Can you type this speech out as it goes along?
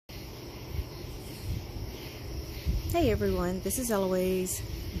Hey everyone, this is Eloise.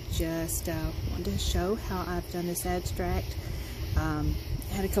 Just wanted to show how I've done this abstract.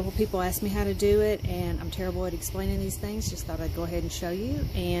 Had a couple people ask me how to do it, and I'm terrible at explaining these things. Just thought I'd go ahead and show you,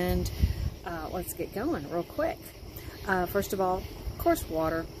 and let's get going real quick. First of all, of course,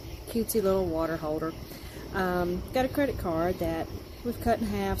 water. Cutesy little water holder. Got a credit card that we've cut in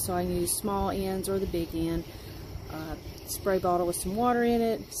half so I can use small ends or the big end. Spray bottle with some water in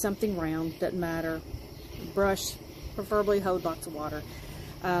it, something round, doesn't matter. Brush, preferably hold lots of water.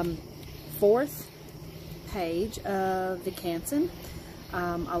 Fourth page of the Canson.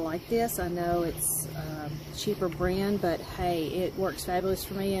 I like this. I know it's cheaper brand, but hey, it works fabulous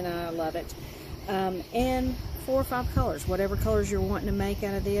for me and I love it. And 4 or 5 colors, whatever colors you're wanting to make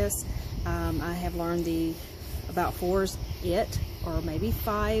out of this. I have learned about 4's it, or maybe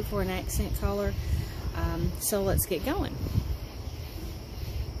 5 for an accent color. So let's get going.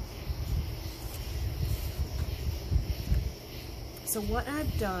 So what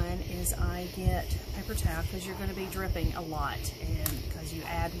I've done is I get paper towel, because you're going to be dripping a lot, and because you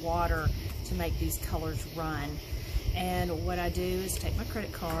add water to make these colors run. And what I do is take my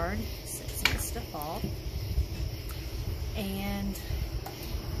credit card, set some of this stuff off, and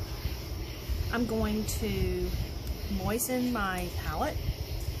I'm going to moisten my palette.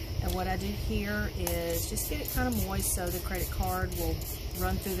 And what I do here is just get it kind of moist so the credit card will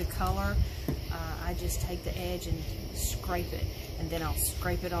run through the color. I just take the edge and scrape it, and then I'll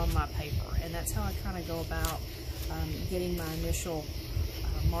scrape it on my paper. And that's how I kind of go about getting my initial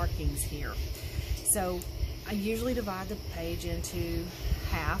markings here. So I usually divide the page into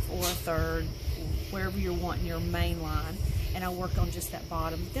half or a third, wherever you're wanting your main line, and I'll work on just that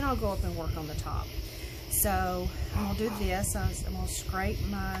bottom. Then I'll go up and work on the top. So I'm going to do this. I'm going to scrape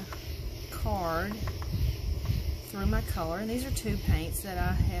my card through my color, and these are 2 paints that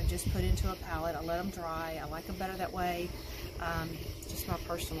I have just put into a palette. I let them dry. I like them better that way. Just my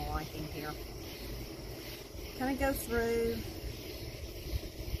personal liking here. Kind of go through,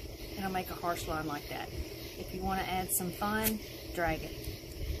 and I'll make a harsh line like that. If you want to add some fun, drag it.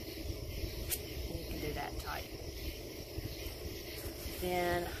 And you can do that type.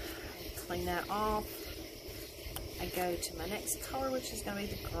 Then I clean that off. I go to my next color, which is going to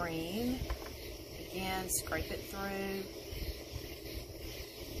be the green. Again, scrape it through.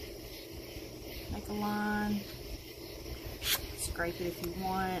 Make a line. Scrape it if you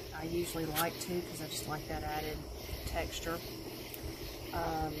want. I usually like to, because I just like that added texture.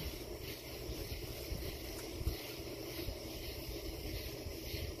 Quite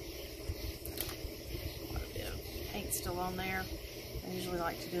a bit of paint still on there. I usually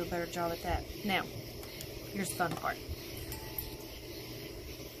like to do a better job at that. Now, here's the fun part.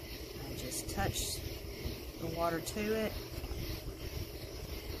 I just touch the water to it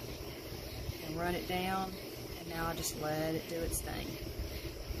and run it down, and now I just let it do its thing.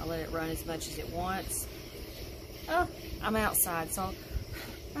 I let it run as much as it wants. Oh, I'm outside, so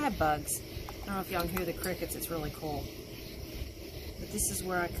I have bugs. I don't know if y'all can hear the crickets. It's really cool. But this is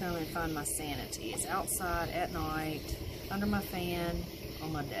where I come and find my sanity. It's outside at night, under my fan,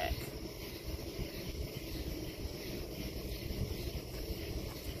 on my deck.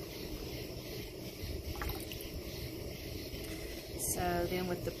 So then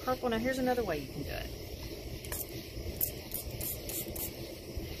with the purple, now here's another way you can do it.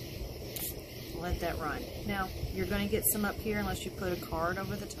 Let that run. Now, you're going to get some up here unless you put a card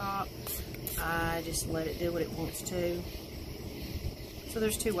over the top. I just let it do what it wants to. So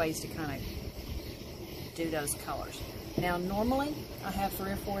there's 2 ways to kind of do those colors. Now, normally, I have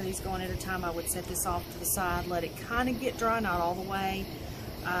 3 or 4 of these going at a time. I would set this off to the side, let it kind of get dry, not all the way.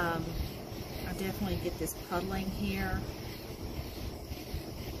 I definitely get this puddling here.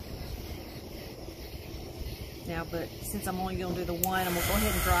 Now, but since I'm only going to do the one, I'm going to go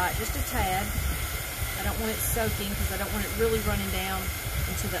ahead and dry it just a tad. I don't want it soaking, because I don't want it really running down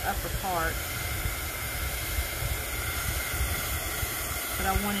into the upper part. But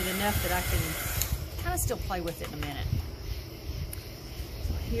I want it enough that I can kind of still play with it in a minute.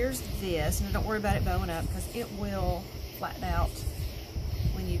 So here's this, and don't worry about it bowing up, because it will flatten out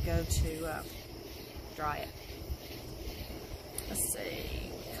when you go to dry it. Let's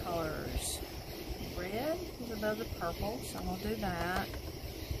see, colors. Red is above the purple, so I'm going to do that.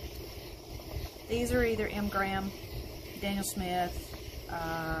 These are either M. Graham, Daniel Smith,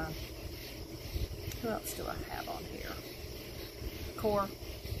 who else do I have on here? Core.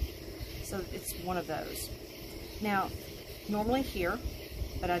 So it's one of those. Now, normally here,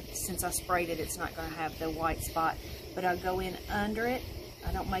 but since I sprayed it, it's not going to have the white spot, but I'll go in under it.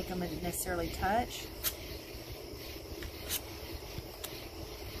 I don't make them necessarily touch.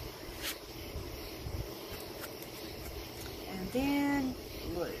 then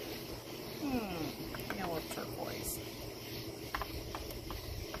blue. Yellow turquoise.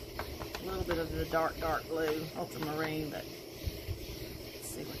 A little bit of the dark blue, ultramarine, but let's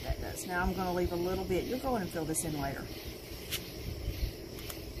see what that does. Now I'm going to leave a little bit. You'll go in and fill this in later.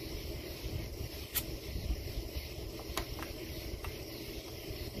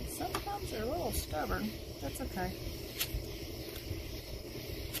 And sometimes they're a little stubborn. That's okay.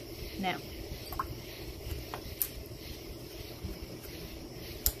 Now,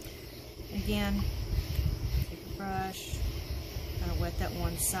 again, take a brush, kind of wet that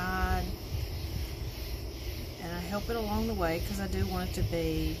one side, and I help it along the way because I do want it to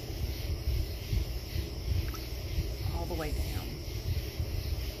be all the way down.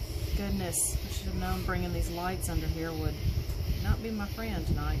 Goodness, I should have known bringing these lights under here would not be my friend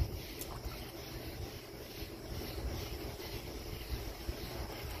tonight.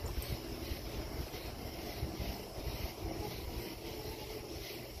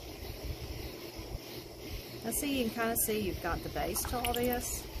 Now see, you can kind of see you've got the base to all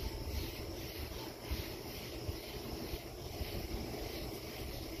this.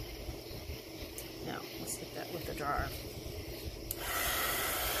 Now, let's hit that with the dryer.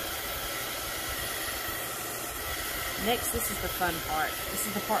 Next, this is the fun part. This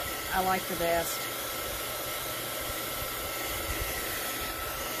is the part I like the best.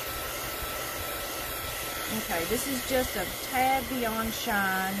 Okay, this is just a tad beyond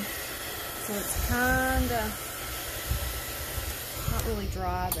shine. So it's kind of not really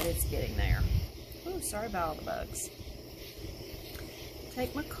dry, but it's getting there. Oh, sorry about all the bugs.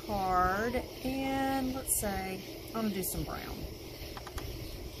 Take my card and let's say I'm going to do some brown.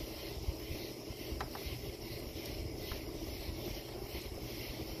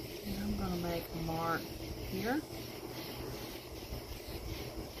 And I'm going to make a mark here.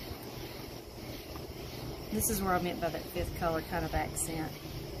 This is where I meant by that fifth color kind of accent.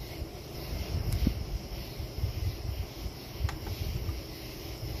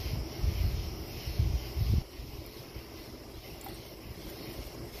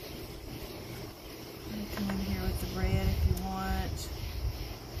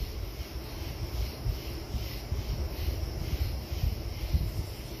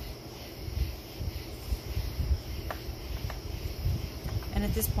 And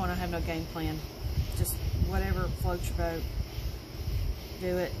at this point, I have no game plan. Just whatever floats your boat.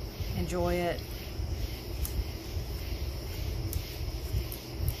 Do it. Enjoy it.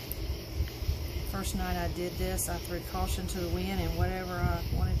 First night I did this, I threw caution to the wind, and whatever I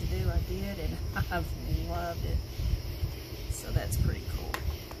wanted to do, I did, and I've loved it. So that's pretty cool.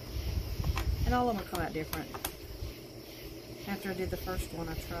 And all of them will come out different. After I did the first one,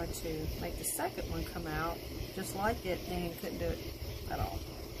 I tried to make the second one come out just like it, and couldn't do it at all.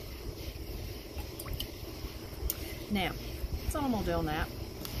 Now, that's all I'm going to do on that.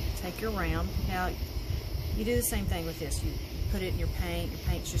 Take your round. Now, you do the same thing with this. You put it in your paint. Your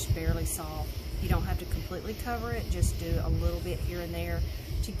paint's just barely soft. You don't have to completely cover it. Just do a little bit here and there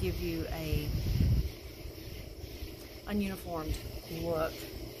to give you a ununiformed look.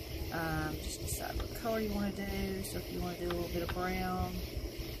 Just decide what color you want to do. So if you want to do a little bit of brown,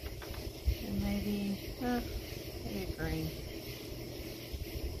 and maybe a green.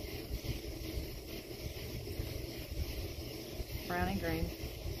 Brown and green.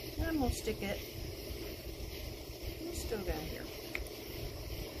 And we'll stick it. We'll still go here.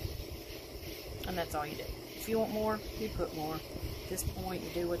 And that's all you do. If you want more, you put more. At this point, you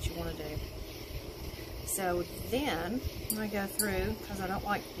do what you want to do. So then, I go through, because I don't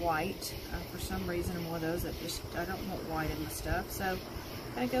like white. For some reason, I'm one of those that just, I don't want white in my stuff. So,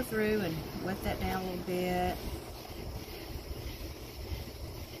 I go through and wet that down a little bit.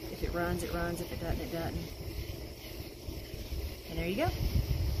 If it runs, it runs. If it doesn't, it doesn't. And there you go.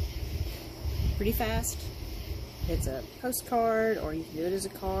 Pretty fast. It's a postcard, or you can do it as a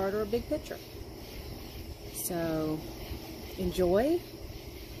card or a big picture. So, enjoy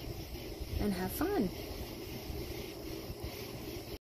and have fun.